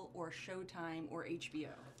Central or Showtime or HBO.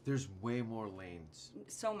 There's way more lanes.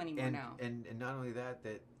 So many more now. And not only that,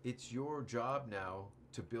 that it's your job now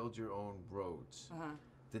to build your own roads.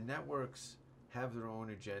 The networks have their own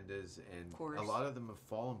agendas, and a lot of them have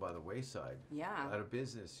fallen by the wayside. Yeah. Out of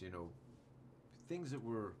business, you know. Things that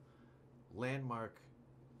were landmark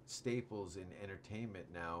staples in entertainment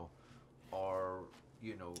now are,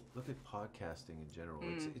 you know, look at podcasting in general.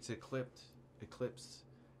 It's eclipsed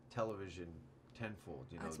television tenfold,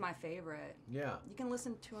 you know. That's my favorite. Yeah. You can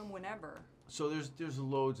listen to them whenever. So there's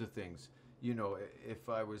loads of things. You know, if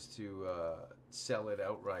I was to sell it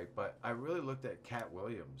outright, but I really looked at Cat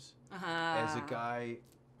Williams as a guy,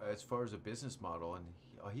 as far as a business model, and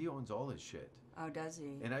he owns all his shit. Oh, does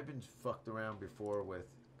he? And I've been fucked around before with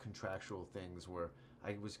contractual things where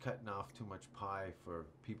I was cutting off too much pie for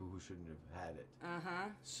people who shouldn't have had it.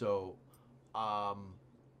 So,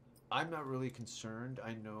 I'm not really concerned.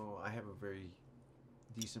 I know I have a very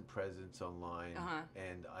decent presence online,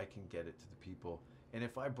 and I can get it to the people. And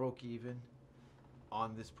if I broke even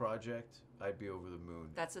on this project, I'd be over the moon.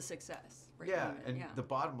 That's a success. The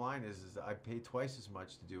bottom line is I pay twice as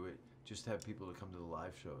much to do it just to have people to come to the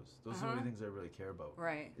live shows. Those are the only things I really care about.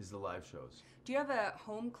 Right. Is the live shows. Do you have a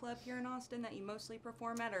home club here in Austin that you mostly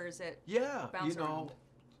perform at, or is it bounce around? Know,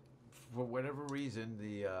 for whatever reason,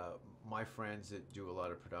 the my friends that do a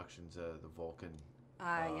lot of productions, the Vulcan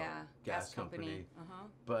gas company.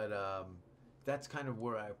 But that's kind of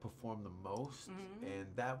where I perform the most, and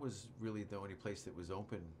that was really the only place that was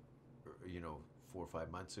open, you know, 4 or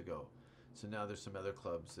 5 months ago. So now there's some other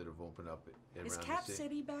clubs that have opened up around Is the Cap city.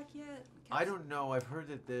 City back yet? I don't know. I've heard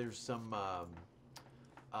that there's some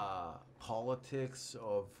politics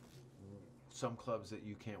of some clubs that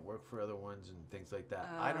you can't work for other ones and things like that.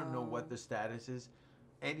 I don't know what the status is.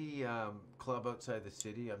 Any club outside the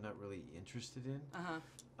city, I'm not really interested in,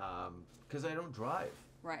 because I don't drive.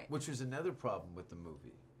 Right. Which was another problem with the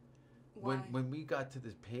movie. Why? When we got to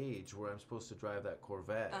the page where I'm supposed to drive that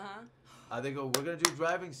Corvette, they go, "We're gonna do a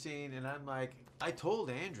driving scene," and I'm like, I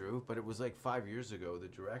told Andrew, but it was like 5 years ago, the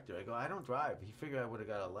director. I go, "I don't drive." He figured I would have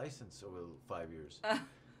got a license over 5 years.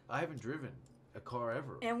 I haven't driven a car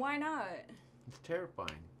ever. And why not? It's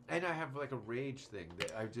terrifying. And I have like a rage thing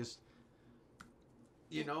that I just,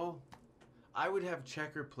 you know, I would have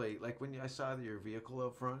checker plate, like when I saw your vehicle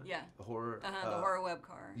out front. Yeah. The horror. The horror web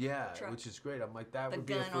car. Yeah, truck. which is great. I'm like, that The would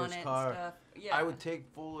be a gun on first it car. and stuff. Yeah. I would take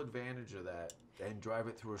full advantage of that and drive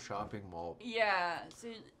it through a shopping mall. Yeah. So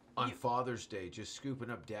on Father's Day, just scooping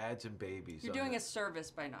up dads and babies. You're doing a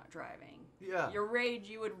service by not driving. Yeah. Your rage,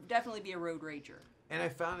 you would definitely be a road rager. And I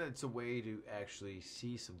found that it's a way to actually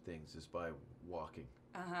see some things is by walking.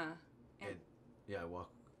 And yeah, I walk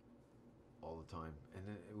all the time. And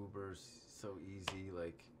then Uber's so easy.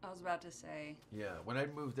 Like, I was about to say. yeah, when I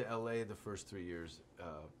moved to LA the first 3 years,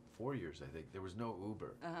 4 years, I think, there was no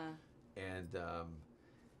Uber. And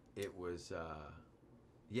it was,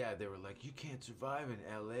 yeah, they were like, you can't survive in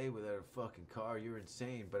LA without a fucking car. You're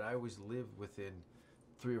insane. But I always lived within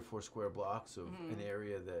 3 or 4 square blocks of an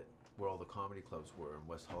area where all the comedy clubs were in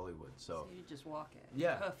West Hollywood. So you just walk it.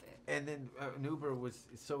 Yeah. Perfect. And then an Uber was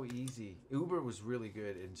so easy. Uber was really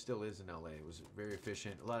good and still is in LA. It was very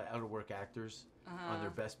efficient. A lot of out-of-work actors on their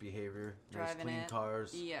best behavior. Driving nice, clean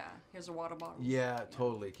cars. Yeah. Here's a water bottle. Yeah,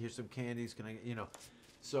 totally. Here's some candies. Can I,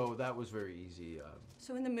 So that was very easy.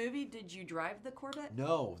 So in the movie, did you drive the Corvette?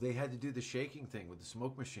 No, they had to do the shaking thing with the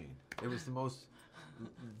smoke machine. It was the most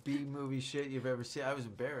B-movie shit you've ever seen. I was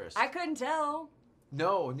embarrassed. I couldn't tell.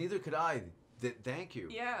 No, neither could I. Thank you.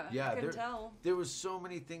 Yeah, I couldn't tell. There was so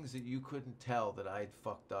many things that you couldn't tell that I'd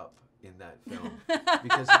fucked up in that film.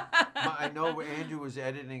 Because I know Andrew was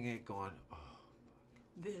editing it going, oh.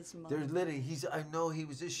 This There's literally, I know he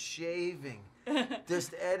was just shaving,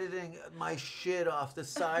 just editing my shit off the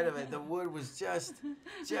side of it. The wood was just,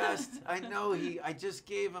 I just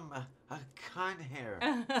gave him a cunt hair.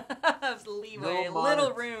 Leeway, a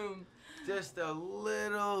little room. Just a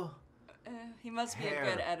little he must be hair. A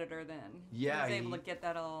good editor then. Yeah. He was able to get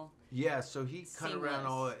that all Yeah, so he cut around seamless.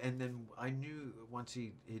 all, and then I knew once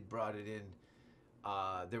he'd brought it in,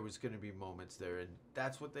 there was going to be moments there, and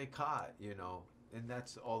that's what they caught, and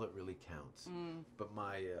that's all that really counts. But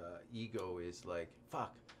my ego is like,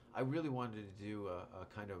 fuck, I really wanted to do a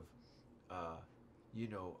kind of,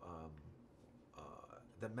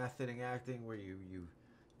 the methoding acting where you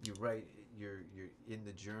write, you're in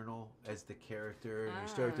the journal as the character, and you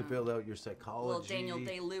start to build out your psychology. Little Daniel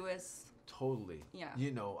Day-Lewis. Totally. Yeah.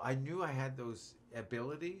 I knew I had those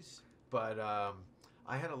abilities, but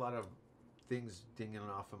I had a lot of things dinging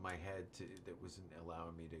off in my head that wasn't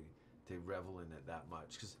allowing me to revel in it that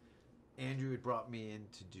much. Because Andrew had brought me in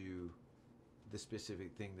to do the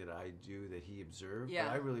specific thing that I do that he observed. Yeah.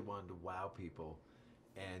 But I really wanted to wow people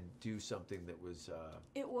and do something that was...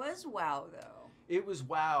 It was wow, though. It was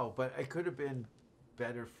wow, but it could have been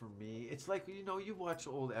better for me. It's like, you watch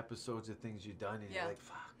old episodes of things you've done, and you're like,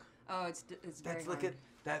 fuck. Oh, it's very Look hard. at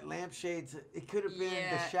that lampshades. It could have been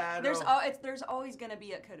the shadow. There's always going to be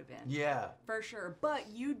it could have been. Yeah. For sure. But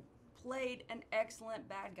you played an excellent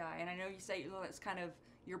bad guy. And I know you say it's kind of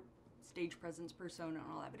your stage presence persona and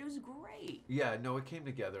all that, but it was great. Yeah, no, it came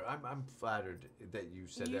together. I'm flattered that you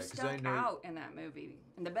said that. You 'cause stuck I know out in that movie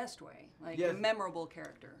in the best way. Like a memorable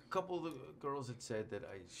character. A couple of the girls had said that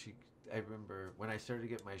I remember when I started to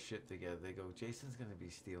get my shit together, they go, Jason's going to be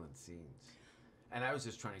stealing scenes. And I was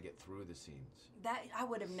just trying to get through the scenes. That I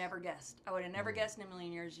would have never guessed. I would have never guessed in a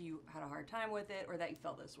million years you had a hard time with it or that you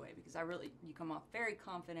felt this way, because you come off very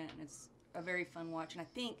confident, and it's a very fun watch. And I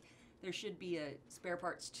think there should be a Spare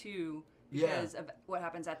Parts 2 because of what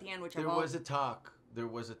happens at the end, which There was a talk. Your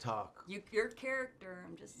character,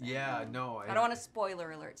 I'm just saying. Yeah, no. I don't want to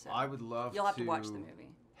spoiler alert. So I would love You'll have to watch the movie.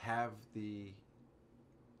 Have the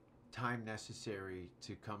time necessary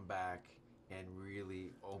to come back and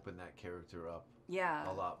really open that character up.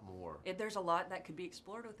 Yeah. A lot more. There's a lot that could be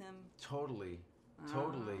explored with him. Totally.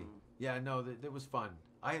 Yeah, no, it was fun.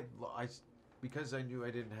 I because I knew I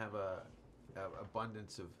didn't have a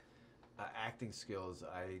abundance of acting skills,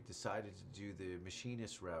 I decided to do the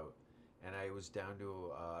machinist route, and I was down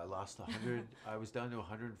to I lost 100. I was down to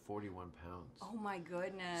 141 pounds. Oh my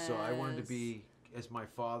goodness! So I wanted to be as my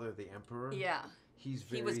father, the emperor. Yeah.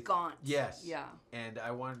 He was gaunt. Yes. Yeah. And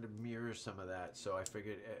I wanted to mirror some of that, so I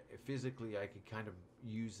figured physically I could kind of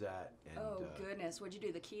use that. And, oh goodness! What'd you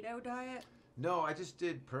do? The keto diet? No, I just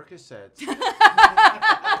did Percocets.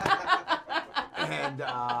 And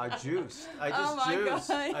juice.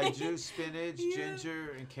 I juiced spinach,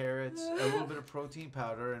 ginger, and carrots, a little bit of protein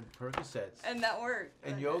powder, and Percocets. And that worked.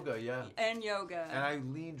 And yoga, yeah. And yoga. And I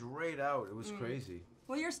leaned right out. It was crazy.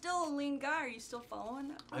 Well, you're still a lean guy. Are you still following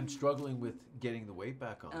that? I'm struggling with getting the weight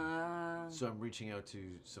back on. So I'm reaching out to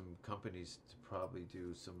some companies to probably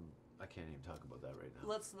do some... I can't even talk about that right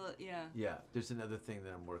now. Yeah. There's another thing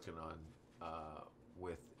that I'm working on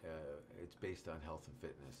with... it's based on health and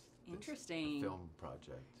fitness. Interesting. It's a film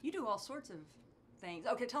project. You do all sorts of things.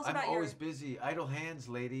 Okay, tell us about I'm always busy. Idle hands,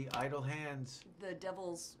 lady. Idle hands. The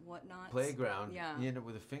devil's whatnot. Playground. Yeah. You end up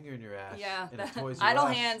with a finger in your ass. Yeah. And a Toys R Us. Idle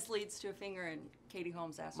hands leads to a finger in Katie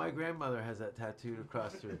Holmes' ass. My grandmother has that tattooed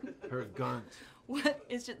across her gunt. What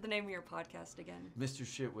is the name of your podcast again? Mr.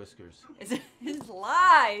 Shit Whiskers. Is it his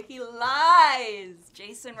lie? He lies.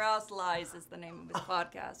 Jason Rouse Lies is the name of his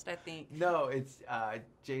podcast, I think. No, it's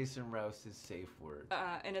Jason Rouse's safe word.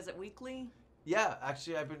 And is it weekly? Yeah,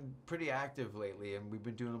 actually, I've been pretty active lately, and we've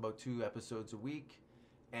been doing about 2 episodes a week.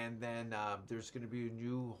 And then there's going to be a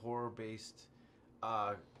new horror-based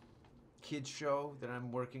kids show that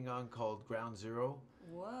I'm working on called Ground Zero.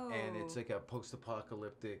 Whoa. And it's like a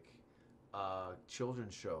post-apocalyptic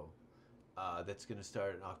children's show that's going to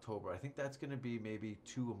start in October. I think that's going to be maybe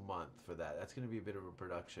 2 a month for that. That's going to be a bit of a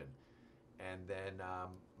production. And then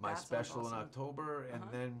my special in October. And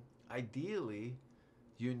then ideally,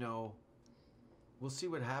 you know, we'll see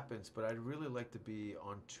what happens. But I'd really like to be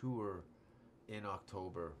on tour in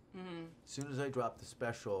October. Mm-hmm. As soon as I drop the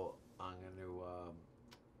special, I'm going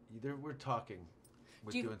to... we're talking.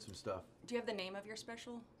 We're doing some stuff. Do you have the name of your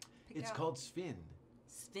special? It's called Svin.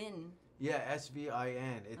 Svin? Yeah,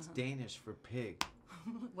 S-V-I-N. It's Danish for pig.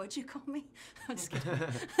 What'd you call me? I'm just kidding.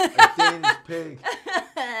 A Danish pig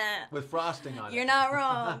with frosting on it. You're not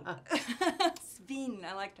wrong. Svin.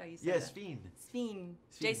 I liked how you said that. Yeah, Svin. Svin.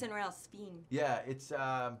 Jason Rouse, Svin. Yeah, it's...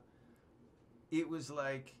 it was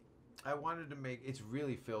like... I wanted to make... It's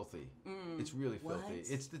really filthy. It's really filthy. What?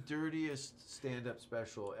 It's the dirtiest stand-up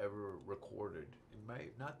special ever recorded.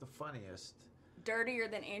 Not the funniest. Dirtier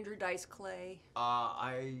than Andrew Dice Clay?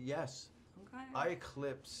 Yes. Okay. I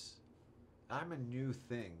eclipse... I'm a new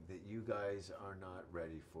thing that you guys are not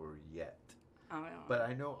ready for yet. But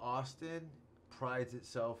I know Austin prides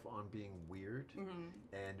itself on being weird,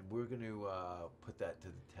 and we're going to put that to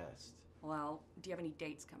the test. Well, do you have any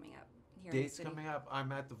dates coming up? Dates coming up.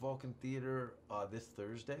 I'm at the Vulcan Theater this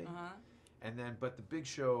Thursday. And then, but the big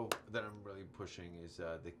show that I'm really pushing is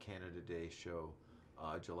the Canada Day show,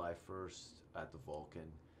 July 1st at the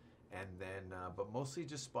Vulcan. And then, but mostly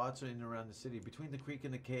just spots in and around the city, between the Creek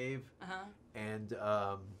and the Cave and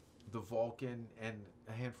the Vulcan and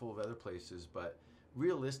a handful of other places. But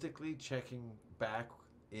realistically, checking back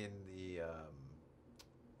in the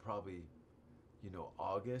probably,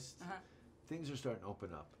 August, things are starting to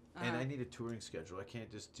open up. And I need a touring schedule. I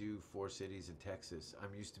can't just do 4 cities in Texas.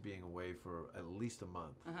 I'm used to being away for at least a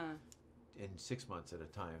month, in 6 months at a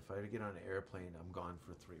time. If I get on an airplane, I'm gone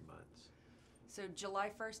for 3 months. So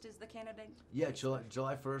July 1st is the Canada Day? Yeah,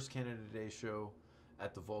 July 1st, Canada Day show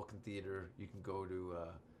at the Vulcan Theater. You can go to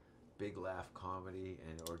Big Laugh Comedy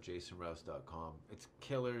or jasonrouse.com. It's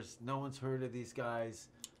killers. No one's heard of these guys.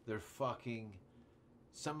 They're fucking...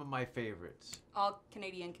 some of my favorites. All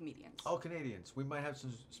Canadian comedians. All Canadians. We might have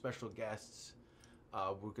some special guests.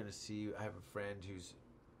 We're going to see... I have a friend who's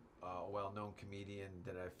a well-known comedian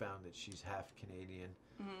that I found that she's half Canadian.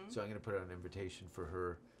 So I'm going to put out an invitation for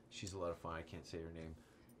her. She's a lot of fun. I can't say her name.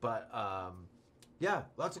 But, yeah,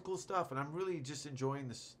 lots of cool stuff. And I'm really just enjoying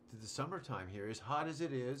the summertime here. As hot as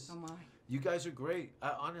it is. Oh, my. You guys are great.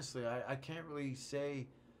 Honestly, I can't really say...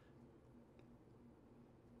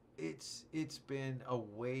 It's been a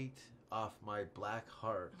weight off my black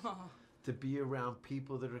heart to be around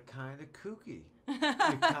people that are kind of kooky. You're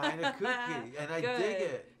kind of kooky. And I dig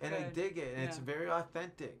it. And I dig it. And it's very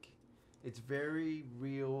authentic. It's very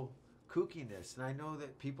real kookiness. And I know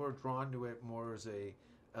that people are drawn to it more as a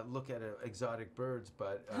look at exotic birds.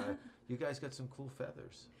 But you guys got some cool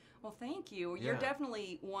feathers. Well, thank you. You're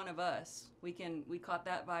definitely one of us. We caught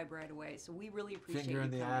that vibe right away. So we really appreciate Finger you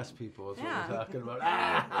in the coming. ass, people. Is what we're talking about.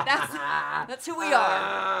 That's who we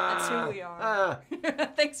are. That's who we are.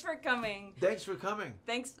 Thanks for coming. Thanks for coming.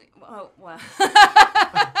 Thanks. Oh, wow.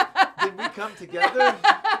 Did we come together?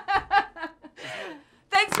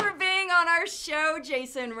 Thanks for being on our show,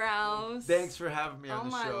 Jason Rouse. Thanks for having me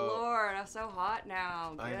on the show. Oh, my Lord. I'm so hot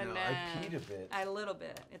now. I know. I peed a bit. A little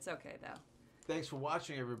bit. It's okay, though. Thanks for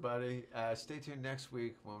watching, everybody. Stay tuned next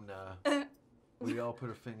week when we all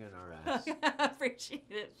put a finger in our ass. Appreciate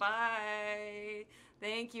it. Bye.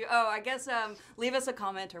 Thank you. Oh, I guess leave us a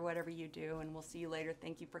comment or whatever you do, and we'll see you later.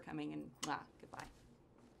 Thank you for coming, and